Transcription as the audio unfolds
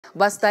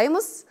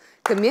Бастаймыз.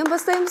 Кіммен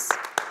бастаймыз?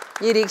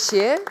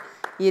 Ерекше.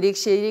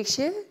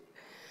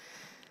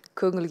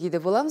 Көңіл күйде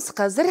боламыз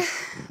қазір.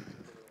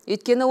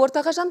 Өйткені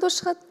ортаға Жандос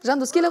шығады.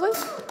 Жандос келе ғой.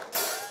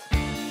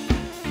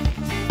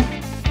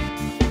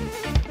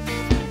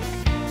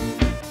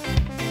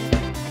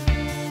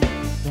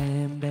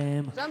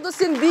 Жандос,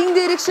 сен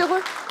биіңде ерекше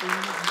ғой.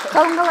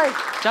 Қалың қалай?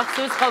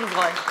 Жақсы, өз қалыңыз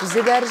қалай?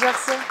 Бізде бәрі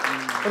жақсы.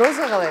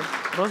 Роза қалай?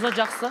 Роза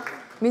жақсы.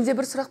 Менде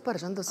бір сұрақ бар,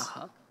 Жандос.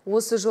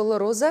 Осы жолы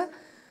Роза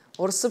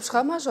ұрсып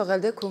шыға ма, жоқ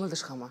әлде көңілді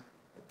шыға ма?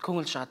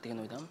 Көңіл шығады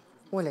деген ойдамын.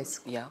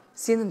 Ойлайсың? Иә.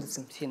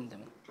 Сенімдісің?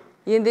 Сенімдімін.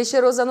 Ендеше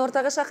Розаны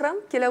ортаға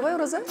шақырам. Келе ғой,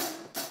 Роза.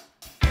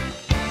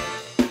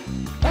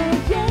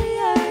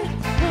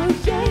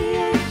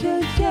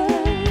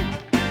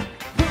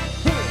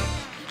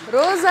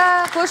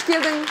 Роза, қош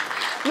келдің.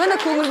 Мені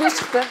көңілге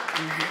шықты.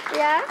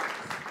 Иә.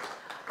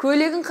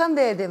 Көйлегің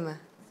қандай әдемі?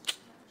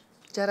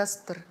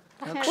 Жарасып тұр.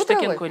 Күшті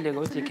екен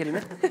көйлегі, өте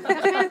керемет.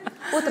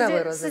 Отыра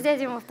ғой, Роза. Сіз де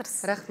әдемі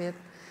отырсыз. Рахмет.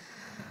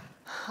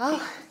 Ал,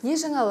 не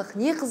жаңалық,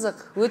 не қызық.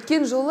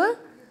 Өткен жолы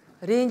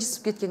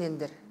ренжісіп кеткен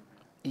ендер.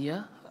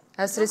 Иә.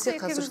 Әсіресе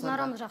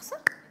қатысушыларға. Жақсы?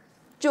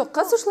 Жоқ,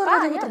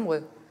 қатысушыларға деп отырмын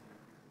ғой.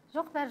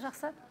 Жоқ, бәрі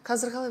жақсы.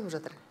 Қазір қалай болып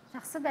жатыр?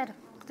 Жақсы бәрі.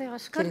 Құдайға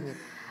шүкір. Керемет.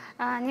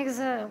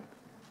 Негізі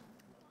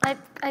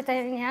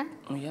айтайын, иә?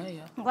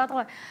 Иә. Болады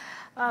ғой.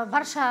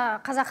 Барша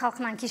қазақ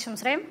халқынан кешірім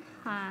сұраймын.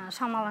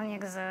 Шамалы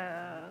негізі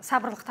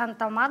сабырлық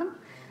таныта алмадым.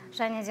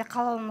 Және де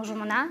Қалаулым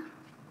ұжымына.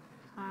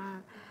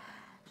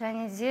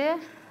 Және де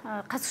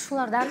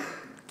қатысушылардан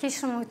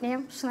кешірім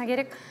өтінемін, шыны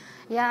керек.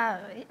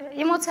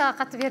 Эмоцияға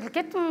қатты беріліп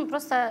кеттім.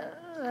 Просто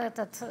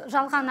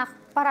жалған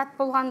ақпарат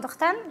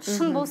болғандықтан,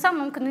 шын болса,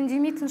 мүмкін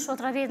үндемей тыныш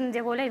отырар едім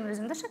деп ойлаймын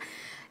өзімді.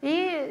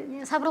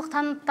 И сабырлық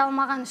таныта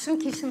алмаған үшін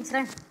кешірім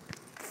сұраймын.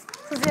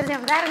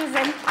 Сіздерден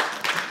бәріңізден.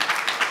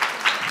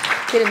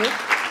 Керемет.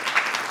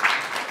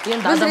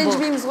 Біз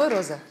ренжімейміз ғой,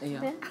 Роза.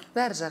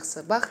 Бәрі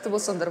жақсы. Бақытты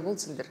болсаңдар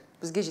болсыңдар.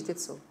 Бізге жетеді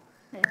сол.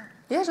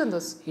 Иә,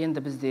 Жандос? Енді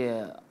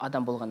бізде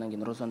адам болғаннан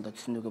кейін Розаны да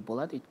түсінуге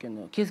болады.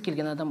 Өйткені кез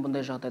келген адам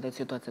бұндай жағдайда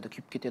ситуацияда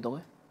күйіп кетеді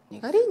ғой.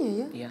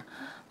 Әрине, иә.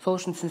 Сол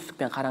үшін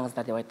түсіністікпен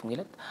қараңыздар деп айтқым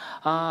келеді.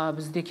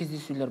 Бізде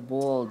кездесулер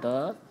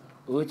болды.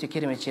 Өте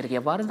керемет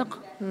жерге бардық.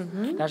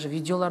 Даже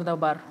видеоларда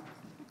бар.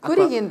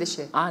 Көрейік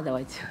ендеше.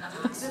 Давайте.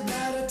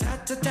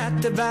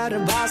 Тәтті бәрі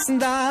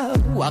басында,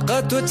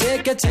 уақыт өте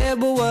кете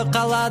буы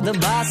қалады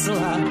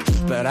басыла.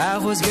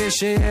 Бірақ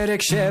өзгеше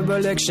ерекше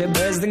бөлекше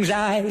біздің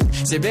жай.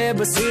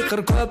 Себебі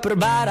сиқыр көпір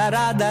бар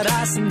арада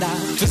расында.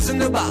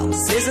 Түсініп ал,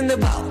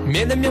 сезініп ал,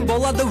 менімен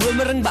болады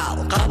өмірің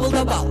бал.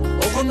 Қабылдап ал,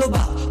 ұғынып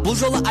ал, бұл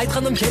жолы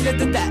айтқаным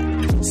келеді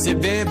дәл.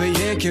 Себебі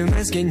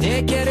екеумізге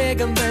не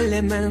керегін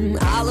білемін.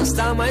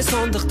 Алыстамай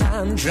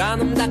сондықтан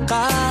жанымда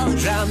қал,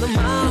 жаным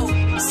ау.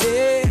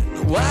 Сен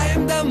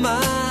уайымдама,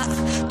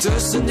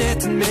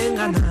 түсінетін мен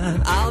ғана,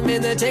 ал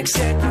мені тек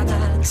сен ғана.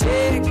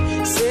 Тек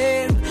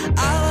сен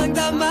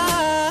алаңдама,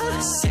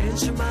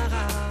 сенші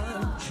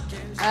маған.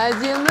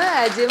 Әдемі.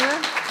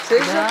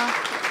 Сөз жоқ.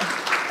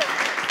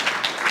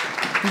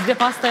 Бізде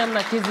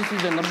постоянно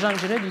кездесуде Нұржан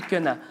жүреді,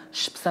 өйткені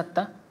ішіп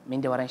сатта.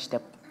 Мен де барайыншы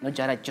деп,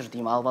 жарайды жүр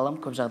деймін, алып алам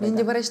көп жағдайда. Мен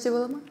де барайыншы деп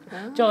ала ма?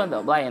 Жоқ, енді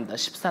былай енді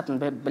ішіп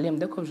сатын білем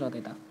де көп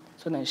жағдайда.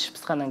 Содан ішіп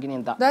сықаннан кейін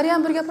енді...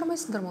 Дарияны бірге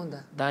апармайсыңдар ма онда?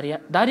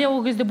 Дария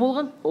ол кезде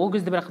болған, ол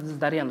кезде бірақ біз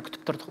Дарияны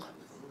күтіп тұрдық.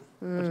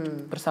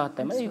 Бір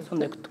сағаттай ма,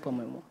 сондай күттік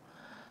болмаймын.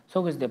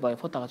 Сол кезде былай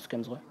фотоға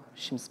түскенбіз ғой,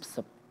 ішіміз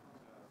пысып.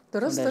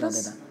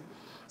 Дұрыс.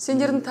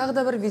 Сендердің тағы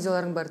да бір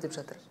видеоларың бар деп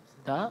жатыр.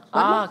 Да?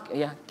 Бар.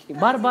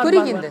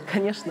 Көрейік енді.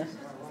 Конечно.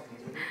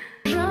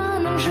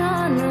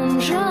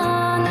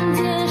 Жаным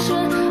деші,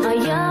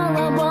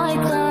 аялап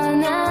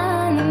айтқан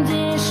әнім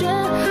деші,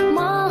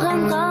 маған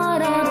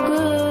қарап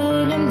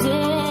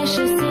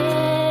күлімдеші сен.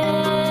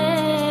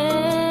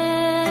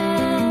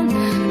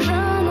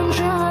 Жаным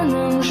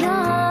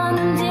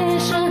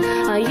деші,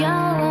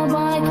 аялап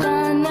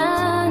айтқан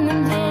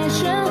әнім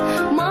деші,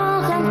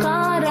 маған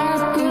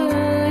қарап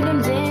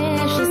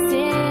күлімдеші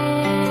сен.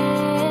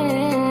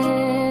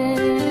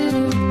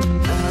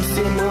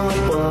 Әсем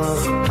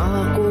аппақ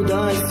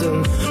аққудайсың,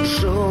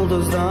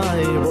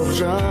 жұлдыздай боп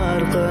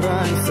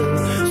жарқырайсың,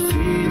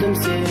 сүйдім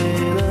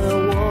сені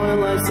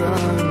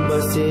ойлайсың ба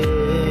сен.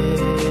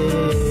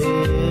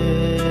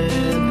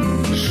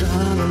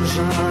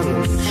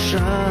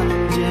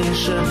 Жаным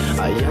деші,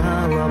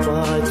 аялап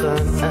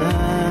айтқан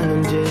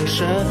әнім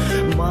деші,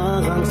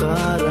 маған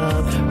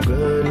қарап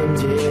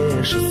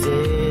күлімдеші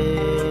сен.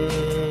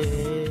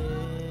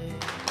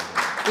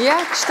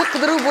 Күшті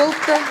қыдыру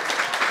болыпты.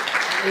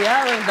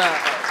 Енді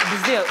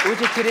бізде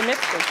өте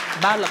керемет,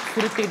 барлық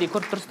суреттегідей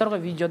көріп тұрсыздар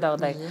ғой,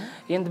 видеодағыдай.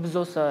 Енді біз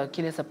осы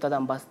келесі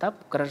аптадан бастап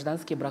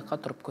гражданский бракқа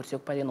тұрып көрсек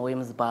па деген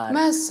ойымыз бар.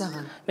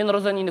 Мәссаған. Мен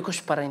Розаның үйіне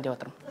көшіп барайын деп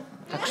отырмын.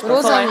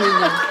 Розаның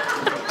үйіне.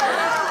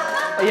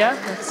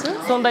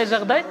 Сондай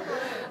жағдай.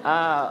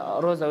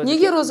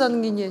 Неге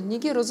Розаның үйіне?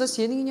 Неге Роза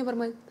сенің үйіне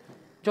бармайды?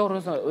 Жоқ,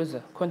 Роза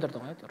өзі көндірді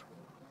ғой.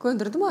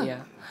 Көндірді ма? Иә.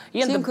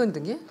 Сен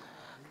көндің, е?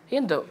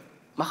 Енді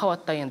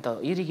махаббатта енді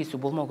ерегесу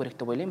болмау керек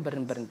деп ойлаймын,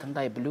 бірін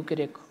тыңдай білу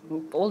керек.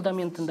 Ол да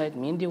мені тыңдайды,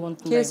 мен де оны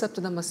тыңдаймын. Келесі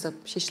аптадан бастап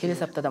шештік.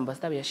 Келесі аптадан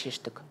бастап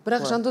шештік.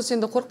 Бірақ Жандос,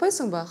 енді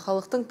қорқпайсың ба?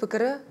 Халықтың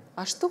пікірі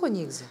ашты ғой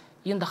негізі.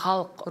 Енді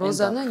халық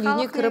Розаны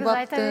үйіне кіріп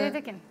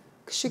апты.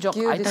 Жоқ,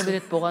 айта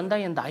береді болғанда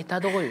енді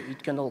айтады ғой.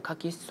 Өйткені ол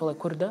как есть солай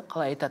көрді,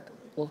 қалай айтады.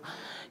 Ол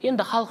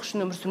енді халық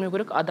үшін өмір сүрмеу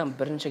керек. Адам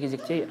бірінші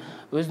кезекте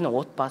өзінің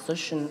отбасы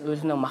үшін,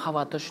 өзінің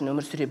махаббаты үшін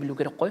өмір сүре білу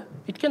керек қой.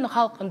 Өйткені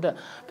халық енді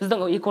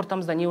біздің екі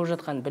ортамызда не болып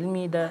жатқанын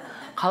білмейді,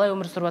 қалай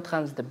өмір сүріп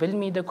жатқанымызды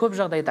білмейді, көп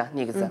жағдайда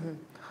негізі.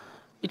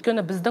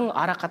 Өйткені біздің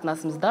ара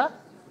қатынасымызда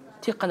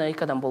тек қана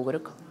екі адам болу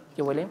керек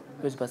деп ойлаймын,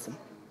 өз басым.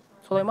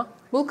 Солай ма?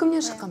 Бұл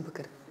кімнен шыққан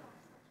пікір?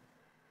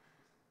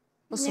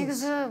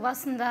 Негізі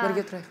басында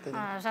бірге тұрайық деді.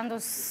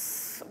 Жандос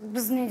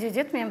біз не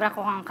деді, мен бірақ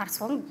оған қарсы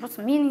болдым.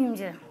 Просто менің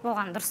үйімде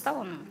болған дұрыс та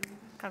оның.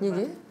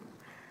 Неге?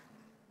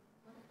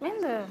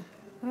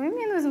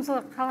 Мен өзім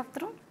солай қалап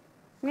тұрмын.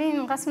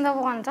 Менің қасымда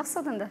болған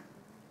жақсы одан да.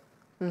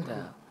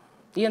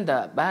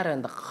 Енді бәрі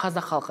енді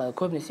қазақ халқы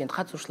көбінесе енді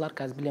қатысушылар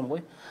қазір білем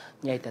ғой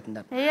не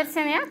айтатындар. Егер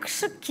сен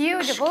күшік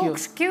күйеу деп, ол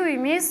күшік күйеу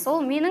емес,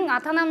 ол менің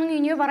ата-анамның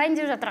үйіне барайын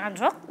деп жатырған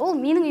жоқ. Ол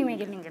менің үйіме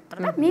келген деп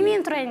тұр да,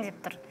 менімен тұрайын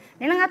деп тұр.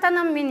 Менің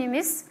ата-анам мен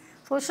емес.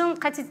 Сол үшін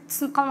қате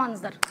түсініп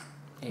қалмаңыздар.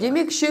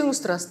 Демек үшеуіңіз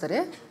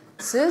тұрасыздар,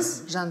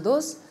 Сіз,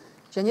 Жандос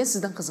және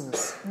сіздің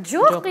қызыңыз.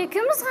 Жоқ,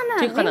 екеуміз ғана.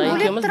 Тек қана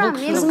екеуміз, бұл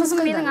менің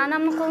қызым менің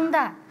анамның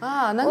қолында.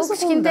 Ол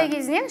кішкентай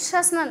кезінен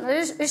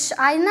 3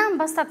 айынан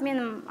бастап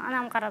менің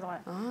анам қарады ғой.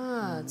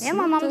 Мен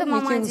мамамды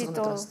мама дейді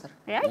ол.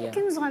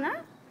 Екеуміз ғана.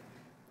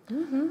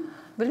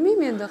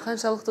 Білмеймін енді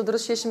қаншалықты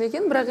дұрыс шешім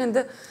екен, бірақ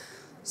енді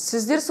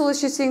сіздер солай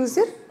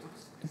шешсеңіздер.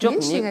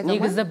 Жоқ,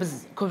 негізі біз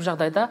көп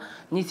жағдайда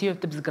не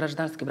себепті біз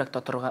гражданский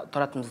бракта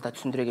тұратынымызда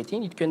түсіндіре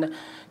кетейін. Өйткені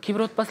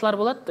кейбір отбасылар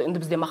болады, енді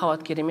бізде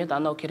махаббат керемет,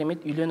 анау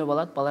керемет, үйленіп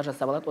алады, бала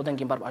жасап алады, одан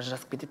кейін барып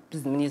ажырасып кетеді,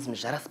 біздің мінезіміз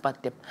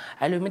жараспады деп.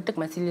 Әлеуметтік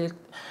мәселе,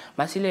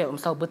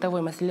 мысалы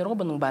бытовой мәселелер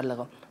ғой бұның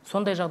барлығы.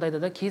 Сондай жағдайда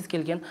да кез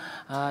келген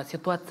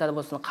ситуацияда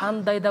болсын,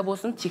 қандай да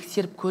болсын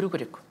тексеріп көру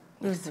керек.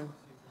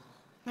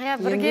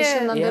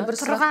 Бірге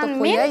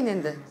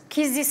тұрғанмен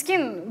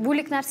кездескен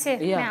бөлек нәрсе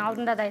мен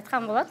алдында да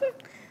айтқан болатын.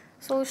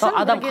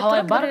 Адам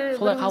қалай бар,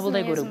 солай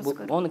қабылдай көру.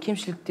 Оның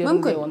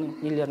кемшіліктерінде, оның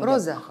нелерінде.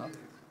 Роза,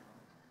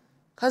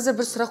 қазір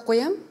бір сұрақ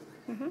қоям.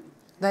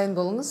 Дайын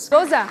болыңыз.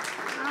 Роза,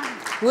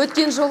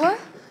 өткен жолы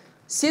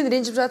сен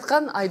ренжіп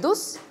жатқан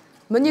Айдос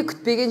міне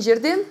күтпеген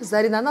жерден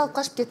Заринаны алып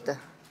қашып кетті.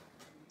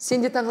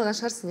 Сен де таңғалған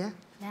шығарсың,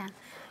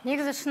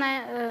 Негізі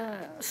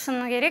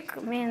шыны керек,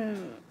 мен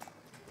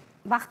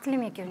бақыт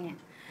тілеймін екеуіне.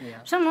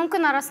 Шын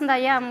мүмкін арасында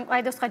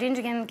Айдосқа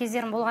ренжіген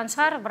кездерім болған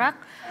шығар, бірақ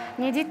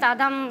не дейді,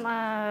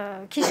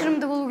 адам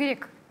кешірімді болу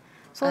керек.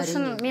 Сол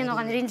үшін мен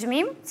оған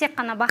ренжімеймін, тек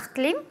қана бақыт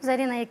тілеймін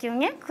Зарина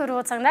екеуіне.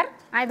 Көріп отырсаңдар,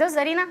 Айдос,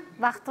 Зарина,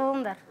 бақытты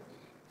болыңдар.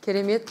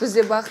 Керемет, біз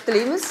де бақыт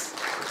тілейміз.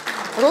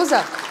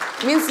 Роза,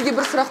 мен сізге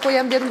бір сұрақ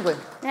қоям дедім ғой.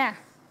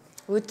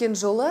 Өткен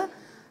жолы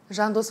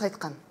Жандос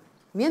айтқан.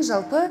 Мен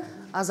жалпы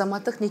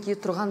азаматтық некеде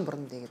тұрған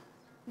бұрын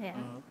деген.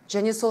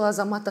 Және сол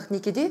азаматтық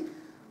некеде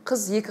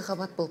қыз 2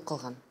 қабат болып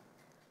қалған.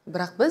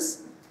 Бірақ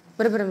біз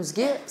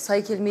бір-бірімізге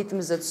сай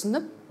келмейтімізді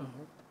түсініп,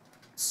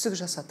 түсік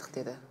жасаттық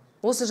деді.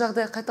 Осы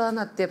жағдай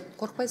қайталанады деп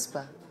қорқпайсыз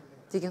ба?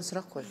 Деген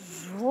сұрақ қой.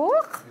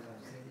 Жоқ.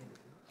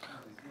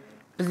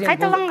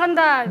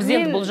 Қайталанғанда... Біз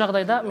енді бұл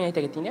жағдайда, мен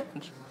айта кетейін,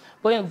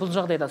 бұл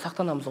жағдайда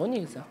сақтанамыз ғой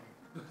негізі.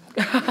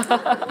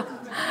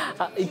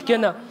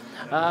 Өйткені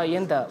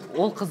енді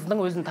ол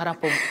қыздың өзінің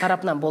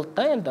тарапынан болды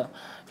да енді.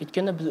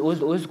 Өйткені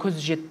өз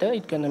көзі жетті,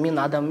 өйткені мен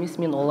адам емес,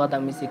 мен ол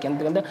адам емес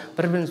екендігінде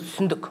бір-біріміз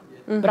түсіндік.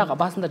 Бірақ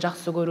басында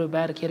жақсы көру,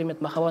 бәрі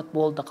керемет махаббат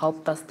болды,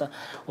 қалыптасты.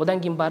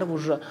 Одан кейін барып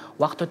уже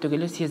уақыт өте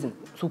келе сезім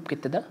суып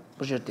кетті да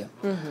бұл жерде.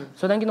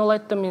 Содан кейін ол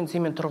айтты, мен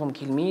сенімен тұрғым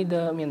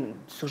келмейді, мен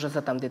түсік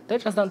жасатам деді.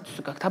 Жаздан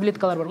түсік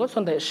таблеткалар бар ғой,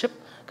 сондай ішіп,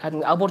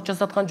 кәдімгі аборт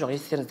жасатқан жоқ,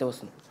 естеріңізде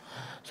болсын.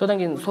 Содан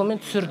кейін солмен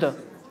түсірді.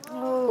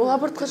 Ол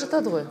абортқа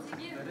жатады ғой.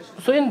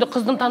 Сол енді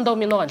қыздың таңдауы,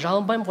 мен оған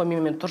жалынбаймын ғой,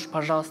 менімен тұршы,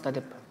 пожалуйста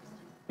деп.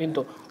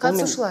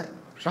 Қатысушылар,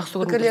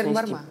 пікірлерің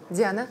бар ма?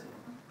 Диана?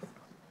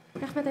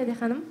 Рахмет, Айда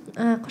ханым.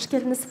 Қош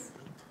келдіңіз.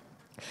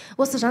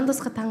 Осы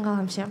Жандосқа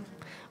таңғаламын ше.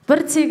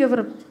 Бір тегі бір,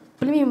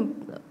 білмеймін,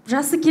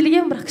 жасы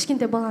келген, бірақ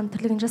кішкентай баланың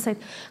тірлігін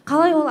жасайды.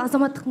 Қалай ол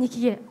азаматтық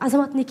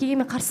некеге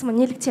мен қарсымын,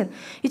 неліктен?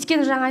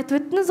 Өйткені жаңа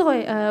айтып өттіңіз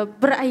ғой,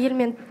 бір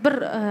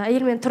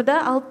әйелмен тұрда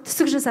алып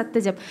түсік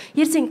жасатты деп.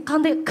 Ертең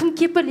кім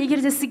кепіл,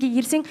 егер де сізге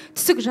ертең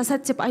түсік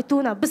жасат деп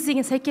айтуына, біз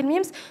деген сай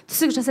келмейміз,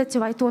 түсік жасат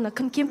деп айтуына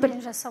кім кепіл?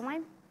 Мен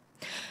жасамаймын.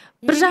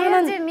 Бір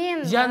жағынан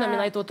Диана,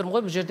 мен айтып отырмын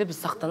ғой, бұл жерде біз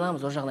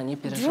сақтанамыз, ол жағынан не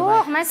переживай.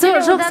 Жоқ, мәселе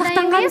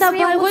сақтанғанда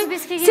былай ғой.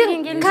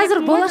 Сен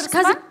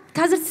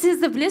қазір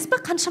сізді білесіз бе,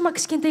 қаншама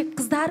кішкентай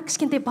қыздар,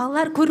 кішкентай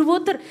балалар көріп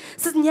отыр.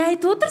 Сіз не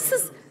айтып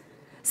отырсыз?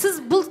 Сіз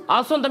бұл...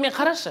 Ал сонда мен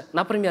қарашы,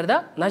 например,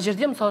 да, мына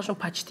жерде мысалы үшін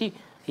почти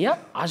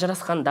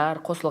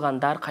ажырасқандар,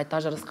 қосылғандар, қайта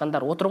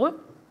ажырасқандар отыр ғой.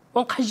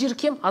 Он қай жер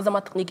кем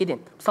азаматтық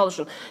некеден. Мысалы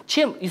үшін,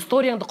 чем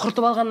историяңды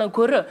құртып алғаннан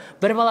көрі,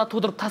 бір бала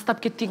тудырып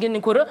тастап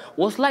кеттегеннен көрі,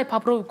 осылай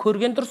попробуй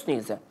көрген дұрыс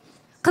негізі.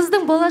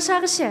 Қыздың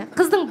болашағы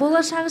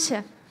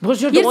ше, бұл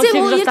жерде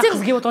 18 жаста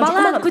қыз келіп отырған жоқ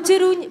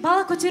ма?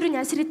 Бала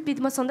көтеруіне әсер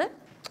етпейді ма сонда?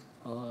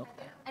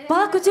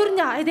 Бала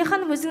көтеруіне, Айдай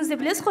ханым, өзіңіз де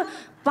білесіз ғой,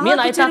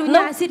 бала көтеруіне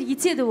әсер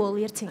етеді ол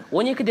ертең.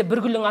 12-де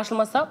бір гүлің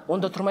ашылмаса,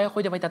 онда тұрмай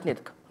қой деп айтатын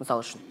едік,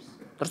 мысалы үшін.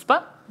 Дұрыс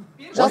па?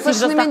 Жалпы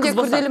шынымен де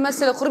күрделі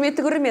мәселе.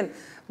 Құрметті көрермен,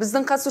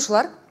 біздің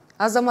қатысушылар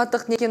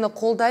азаматтық некені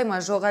қолдай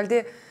ма, жоқ әлде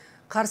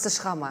қарсы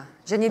шыға ма?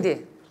 Және де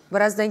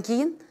біраздан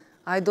кейін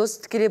Айдос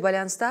тікелей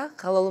байланыста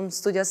Қалаулым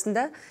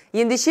студиясында.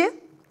 Ендеше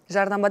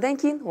жарнамадан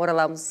кейін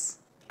ораламыз.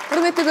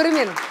 Құрметті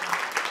көрермен,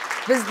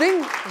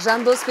 біздің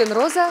Жандос пен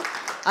Роза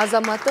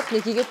азаматтық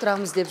некеге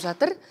тұрамыз деп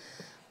жатыр.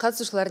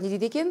 Қатысушылар не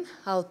дейді екен?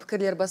 Ал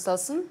пікірлер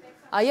басталсын.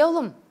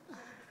 Аяулым,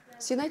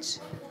 сен айтшы.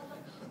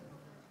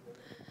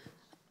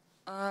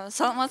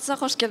 Саламатсыздар,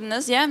 қош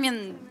келдіңіз. Мен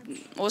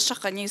осы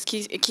жаққа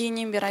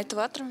кейіннен бері айтып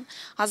жатырмын.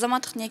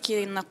 Азаматтық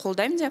некені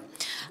қолдаймын деп.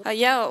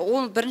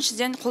 Ол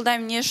біріншіден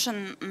қолдаймын не үшін?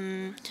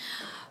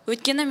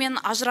 Өйткені мен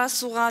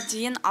ажырасуға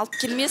дейін алып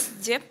келмес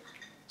деп,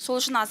 сол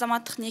үшін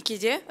азаматтық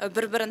некеде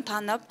бір-бірін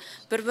танып,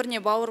 бір-біріне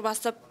бауыр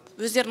басып,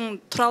 өздерінің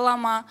тұра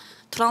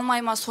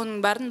алмай ма соның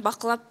бәрін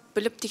бақылап,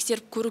 біліп,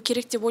 тексеріп көру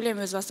керек деп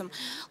ойлаймын өз басым.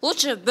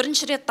 Лучше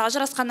бірінші рет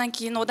ажырасқаннан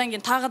кейін, одан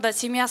кейін тағы да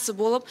семьясы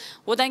болып,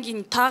 одан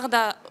кейін тағы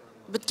да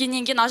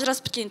біткеннен кейін,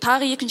 ажырасып біткеннен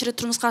тағы екінші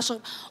рет тұрмысқа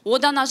шығып,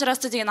 одан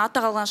ажырасты деген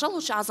атақ алғанша,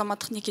 лучше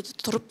азаматтық некеде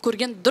тұрып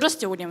көрген дұрыс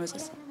деп ойлаймын өз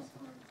басым.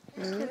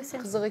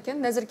 Қызық екен,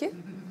 Нәзірке?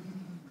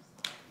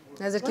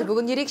 Нәзірке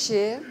бүгін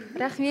ерекше.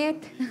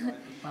 Рахмет.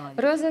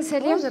 Роза,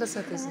 сәлем.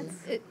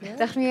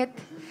 Рахмет.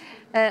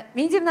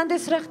 Менде мынандай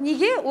сұрақ,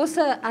 неге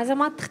осы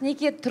азаматтық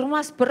неке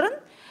тұрмас бұрын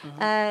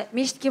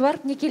мешітке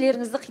барып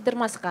некелеріңізді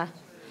қидырмасқа?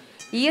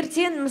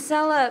 Ертең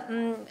мысалы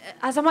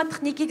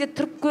азаматтық некеде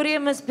тұрып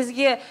көреміз,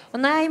 бізге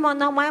ұнай ма,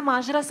 ұнамай ма,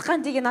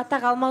 ажырасқан деген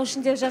атақ алмау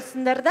үшін деп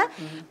жатсыңдар да,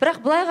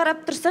 бірақ былай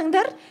қарап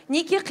тұрсаңдар,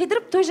 неке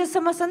қидырып той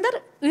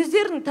жасамасаңдар,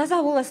 өздерің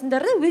таза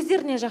боласыңдар да,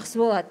 өздеріне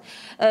жақсы болады.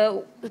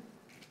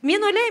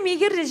 Мен ойлаймын,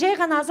 егер жай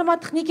ғана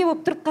азаматтық неке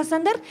болып тұрып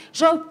қалсаңдар,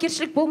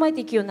 жауапкершілік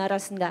болмайды екеуінің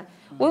арасында.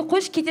 Ой,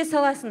 қош кете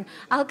саласын.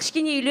 Ал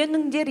кішкене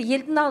үйленіңдер,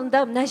 елдің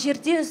алдында, мына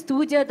жерде,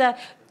 студияда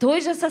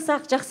той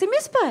жасасақ жақсы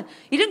емес па?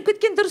 Үйленіп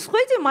кеткен дұрыс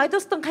қой деймін.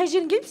 Айдостың қай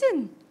жерін кем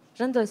сен,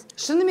 Жандос?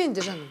 Шынымен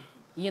де, жаным.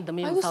 Енді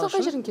мен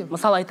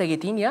мысалы айта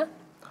кетейін,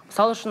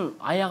 мысалы үшін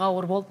аяғы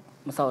ауыр болып,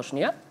 мысалы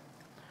үшін,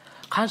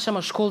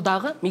 қаншама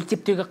школдағы,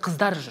 мектептегі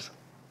қыздар жүр.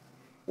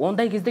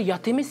 Ондай кезде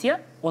ұят емес,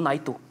 оны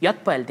айту.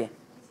 Ұят па әлде?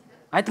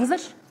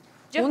 Айтыңыздаршы.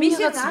 Жоқ, мен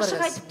сен ашық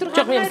айтып тұрған.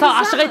 Жоқ, мен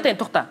мысалы ашық айтайын,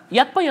 тоқта.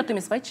 Ұят па, ұят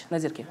емес па, айтшы,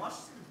 Назерке?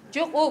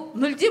 Жоқ, ол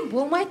мүлдем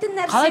болмайтын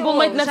нәрсе. Қалай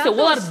болмайтын нәрсе?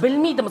 Олар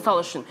білмейді,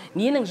 мысалы үшін.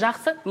 Ненің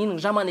жақсы,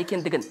 ненің жаман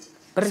екендігін.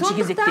 Бірінші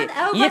кезекте.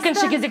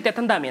 Екінші кезекте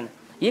тыңда мені.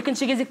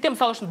 Екінші кезекте,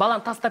 мысалы үшін, баланы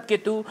тастап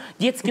кету,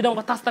 детский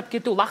домға тастап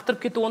кету,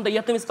 лақтырып кету, онда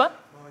ұят емес па?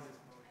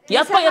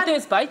 Ұят па, ұят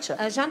емес па, айтшы.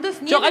 Жандос,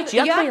 жоқ, айтшы,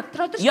 ұят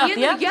па,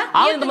 ұят.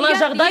 Ал енді мына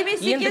жағдай,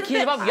 енді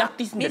келіп алып ұят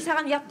дейсіңдер. Мен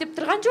саған ұят деп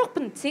тұрған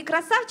жоқпын. Сен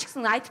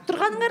красавчиксің, айтып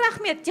тұрғаныңа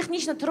рахмет.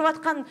 Технично тұрып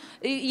атқан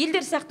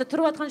елдер сияқты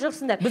тұрып атқан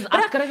жоқсыңдар. Біз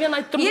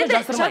откровенно айтып тұрмыз,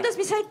 жасырмай. Жандос,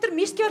 мен айтып тұрмын,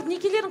 мешітке барып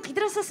некелерін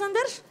қидыра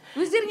салсаңдаршы,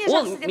 өздеріңе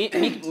жақсы деп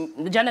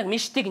тұрмын. Жаңағы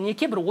мешіттегі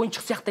неке бір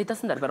ойыншық сияқты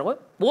айтасыңдар, бір ғой.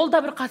 Ол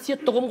да бір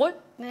қасиетті ұғым ғой.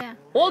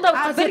 Ол да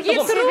бір қасиетті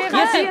ұғым.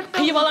 Ертең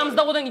қиып аламыз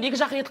да одан кейін екі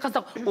жаққа ет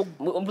қалсақ,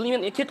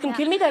 бұл кеткім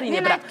келмейді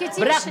әрине,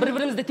 бірақ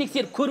бір-бірімізді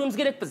тексеріп көруіміз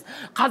керекпіз.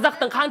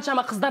 Қазақтың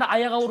қаншама қыздары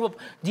аяғы ауыр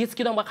болып,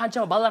 детский домға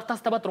қаншама балалар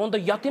тастап жатыр, онда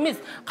ұят емес.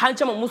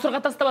 Қаншама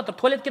мусорға тастап жатыр,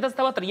 туалетке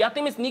тастап жатыр, ұят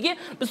емес. Неге?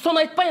 Біз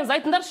соны айтпаймыз,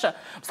 айтыңдаршы.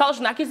 Мысалы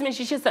үшін әкесі мен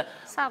шешесі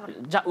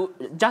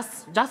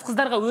жас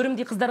қыздарға,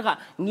 өрімдей қыздарға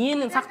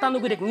ненің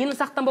сақтану керек, ненің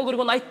сақтанбау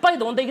керек, оны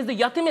айтпайды. Ондай кезде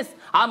ұят емес.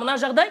 А мына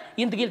жағдай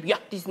енді келіп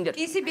ұят дейсіңдер.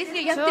 Кесе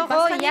бетіне ұят деп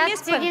басқан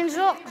емес пе? Деген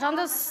жоқ.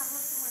 Жандос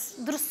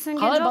дұрыс түсінген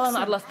жоқсың. Қалай баланы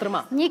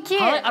араластырма?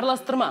 Қалай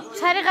араластырма?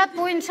 Шариғат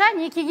бойынша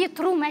некеге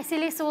тұру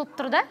мәселесі болып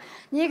тұр да.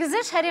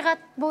 Негізі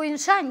шариғат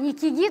бойынша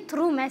некеге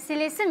тұру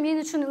мәселесі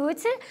мен үшін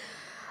өте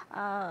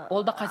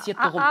ол да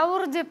қасиетті ұғым.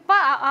 Ауыр деп па?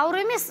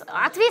 Ауыр емес,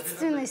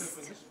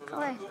 ответственность.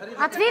 Қалай?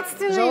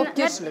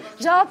 Ответственность.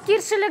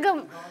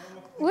 Жауапкершілігім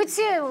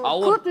өте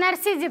көп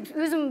нәрсе деп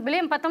өзім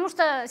білем, потому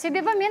что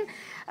себебі мен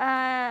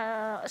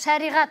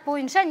шариғат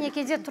бойынша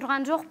некеде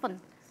тұрған жоқпын.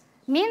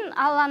 Мен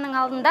Алланың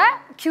алдында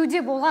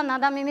кеуде болған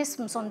адам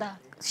емеспін сонда.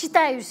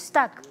 Считаюсь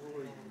так,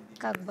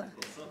 как бы.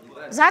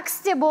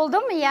 ЗАГСте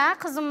болдым,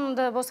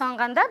 қызымды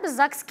босанғанда біз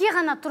ЗАГСке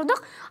ғана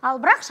тұрдық, ал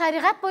бірақ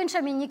шариғат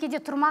бойынша мен некеде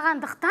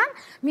тұрмағандықтан,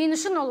 мен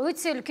үшін ол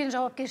өте үлкен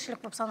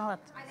жауапкершілік болып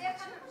саналады.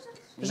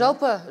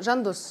 Жалпы,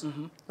 Жандос,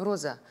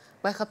 Роза,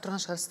 байқап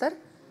тұрған шығарсыздар,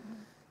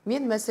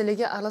 мен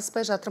мәселеге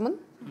араласпай жатырмын,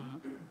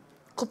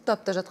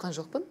 құптап та жатқан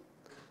жоқпын.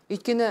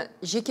 Өйткені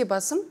жеке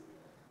басым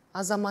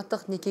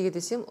азаматтық некеге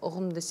десем,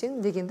 ұғым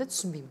десем дегенді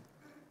түсінбеймін.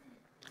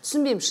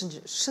 Түсінбеймін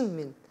шын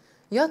мен.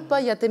 Ұят па,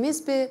 ұят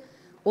емес пе,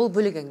 ол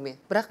бөлек әңгіме,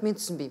 бірақ мен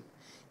түсінбеймін.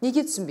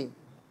 Неге түсінбеймін?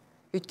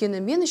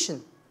 Өйткені мен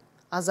үшін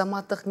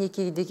азаматтық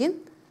некеге деген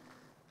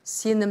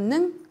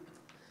сенімнің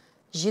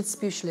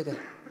жетіспеушілігі.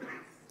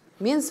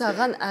 Мен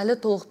саған әлі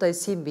толықтай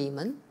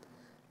сенбеймін.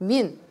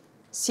 Мен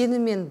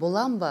сенімен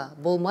болам ба,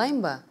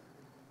 болмайым ба,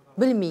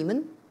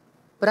 білмеймін,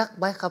 бірақ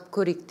байқап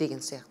көрейік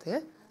деген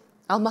сияқты.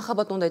 Ал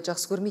махаббат ондайды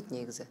жақсы көрмейді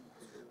негізі.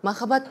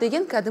 Махаббат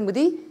деген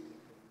кәдімгідей,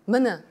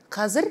 міне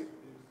қазір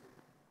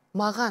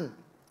маған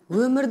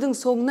өмірдің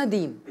соңына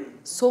дейін,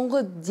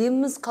 соңғы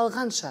деміміз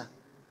қалғанша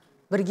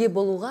бірге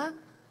болуға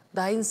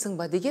дайынсың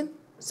ба деген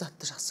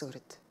затты жақсы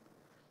көреді.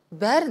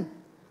 Бәрін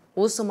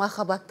осы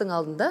махаббаттың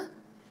алдында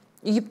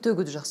үйіп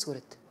төгуді жақсы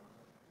көреді.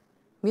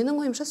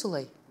 Менің ойымша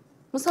солай.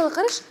 Мысалы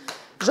қараш,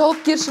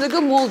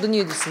 жауапкершілігі мол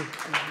дүние дейсің.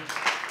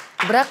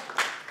 Бірақ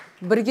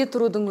бірге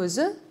тұрудың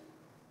өзі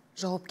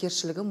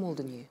жауапкершілігі мол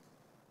дүние.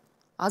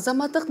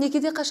 Азаматтық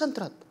некеде қашан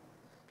тұрады?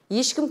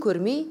 Ешкім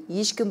көрмей,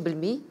 ешкім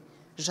білмей,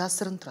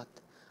 жасырын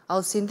тұрады.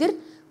 Ал сендер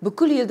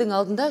бүкіл елдің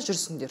алдында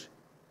жүрсіңдер.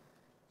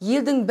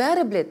 Елдің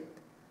бәрі біледі,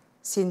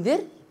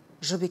 сендер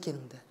жұп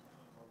екеніңді.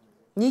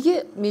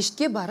 Неге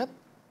мешітке барып,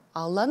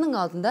 Алланың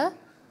алдында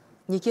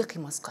неке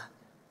қимасқа?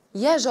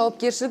 Я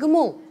жауапкершілігі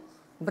мол,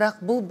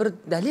 бірақ бұл бір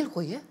дәлел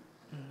қой,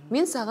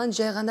 Мен саған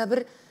жай ғана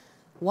бір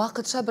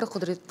уақытша бір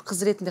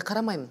қыз ретінде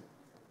қарамаймын.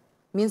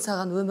 Мен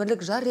саған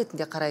өмірлік жар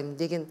ретінде қараймын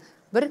деген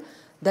бір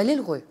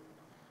дәлел ғой.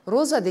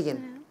 Роза деген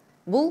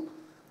бұл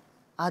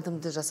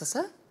адымды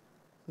жасаса,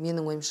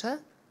 менің ойымша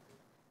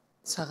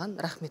саған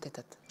рахмет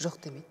айтады, жоқ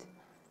демейді.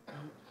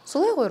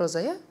 Солай ғой,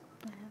 Роза,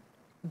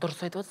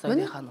 Дұрыс айтып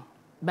отырсыз, ханым.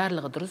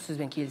 Барлығы дұрыс,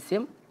 сізбен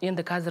келісем.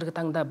 Енді қазіргі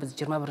таңда біз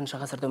 21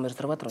 ғасырда өмір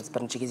сүріп жатырмыз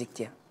бірінші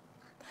кезекте.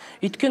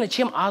 Өйткені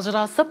чем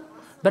ажырасып,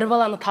 бір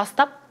баланы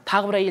тастап,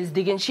 тағы бір әйел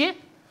іздегенше,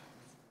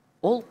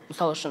 ол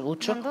мысалы үшін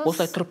лучше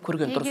осылай тұрып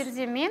көрген дұрыс.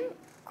 Егерде мен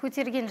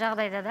көтерген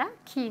жағдайда да,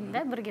 кейін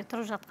да бірге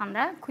тұрып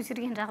жатқанда,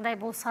 көтерген жағдай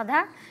болса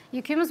да,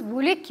 екеуміз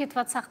бөлек кетіп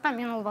жатсақ та,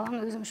 мен ол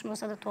баланы өзім үшін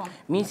болса да туамын.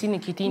 Мен сені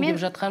кетейін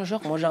деп жатқан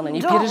жоқ, ол жағынан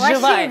не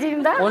переживай.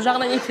 Ол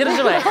жағынан не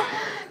переживай.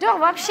 Жоқ,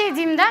 вообще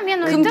деймін да,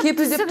 мен өйтіп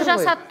түсік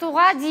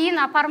жасаттуға дейін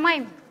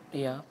апармайым.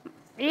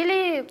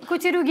 Или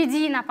көтеруге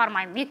дейін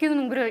апармайым.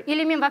 Екеуінің біреу.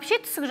 Или мен вообще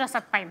түсік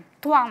жасатпайым.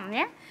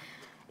 Туамын,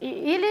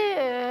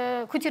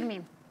 Или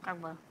көтермеймін, как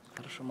бы.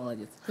 Хорошо,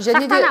 молодец.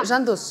 Және де,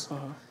 Жандос,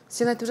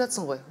 сен айтып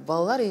жатсың ғой,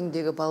 балалар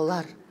үйіндегі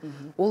балалар,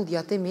 ол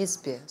ұят емес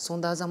пе?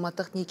 Сонда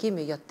азаматтық неке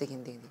ме ұят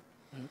дегенде?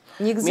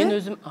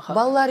 Негізі,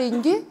 балалар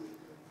үйінде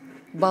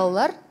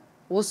балалар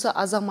осы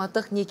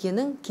азаматтық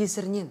некенің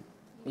кесірінен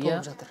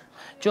толып жатыр.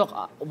 Жоқ,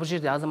 бұл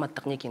жерде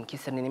азаматтық некенің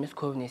кесірінен емес,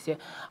 көбінесе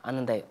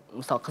анандай,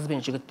 мысалы, қыз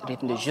бен жігіт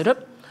ретінде жүріп,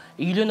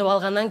 үйленіп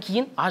алғаннан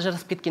кейін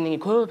ажырасып кеткеннен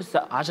кейін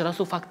көбісі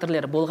ажырасу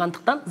факторлары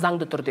болғандықтан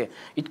заңды түрде.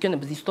 Өйткені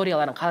біз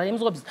историяларын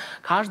қараймыз ғой, біз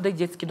каждый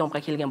детский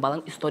домға келген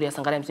баланың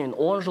историясын қараймыз. Мен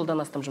 10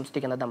 жылдан астам жұмыс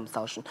істеген адам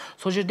мысалы үшін.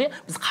 Сол жерде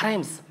біз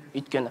қараймыз,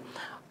 өйткені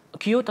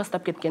күйеуі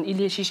тастап кеткен,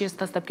 или шешесі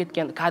тастап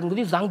кеткен,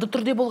 кәдімгідей заңды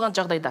түрде болған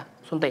жағдайда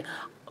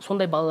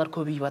сондай балалар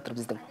көбейіп жатыр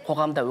біздің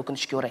қоғамда,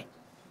 өкінішке орай.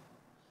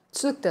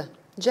 Түсінікті.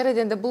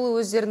 Жарайды, енді бұл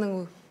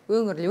өздерінің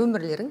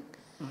өмірлерің,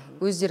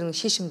 өздерінің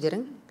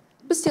шешімдерің.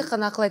 Біз тек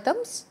қана ақыл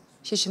айтамыз,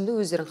 шешімді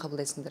өздерің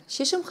қабылдайсыңдар.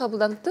 Шешім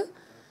қабылданыпты,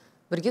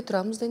 бірге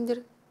тұрамыз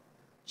деңдер.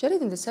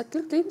 Жарайды, енді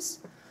сәттілік тілейміз.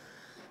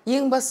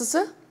 Ең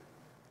бастысы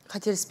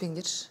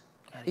қателеспеңдерші.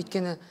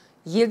 Өйткені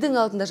елдің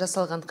алдында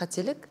жасалған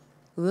қателік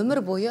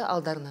өмір бойы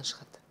алдарынан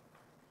шығады.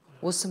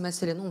 Осы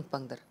мәселені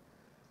ұмытпаңдар.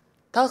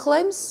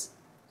 Талқылаймыз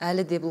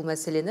әлі де бұл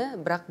мәселені,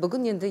 бірақ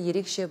бүгін енді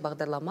ерекше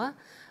бағдарлама.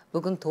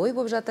 Бүгін той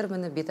болып жатыр,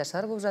 мені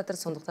беташар болып жатыр,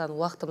 сондықтан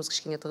уақытымыз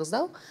кішкене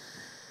тығыздау.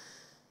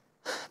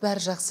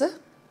 Бәрі жақсы.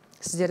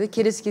 Сіздерді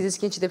келесі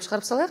кездескенше деп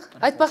шығарып салайық.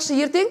 Айтпақшы,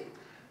 ертең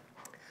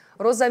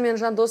Роза мен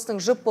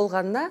Жандостың жұп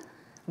болғанына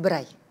 1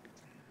 ай.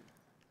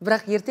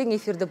 Бірақ ертең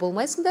эфирде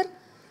болмайсыңдар.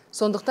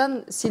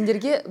 Сондықтан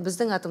сендерге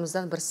біздің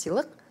атымыздан бір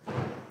сыйлық.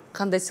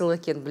 Қандай сыйлық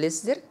екенін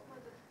білесіздер?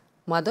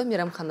 Мадо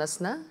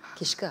мейрамханасына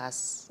кешкі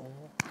ас.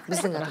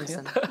 Біздің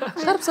атымыздан.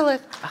 Шығарып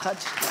салайық.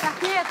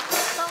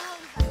 Рахмет.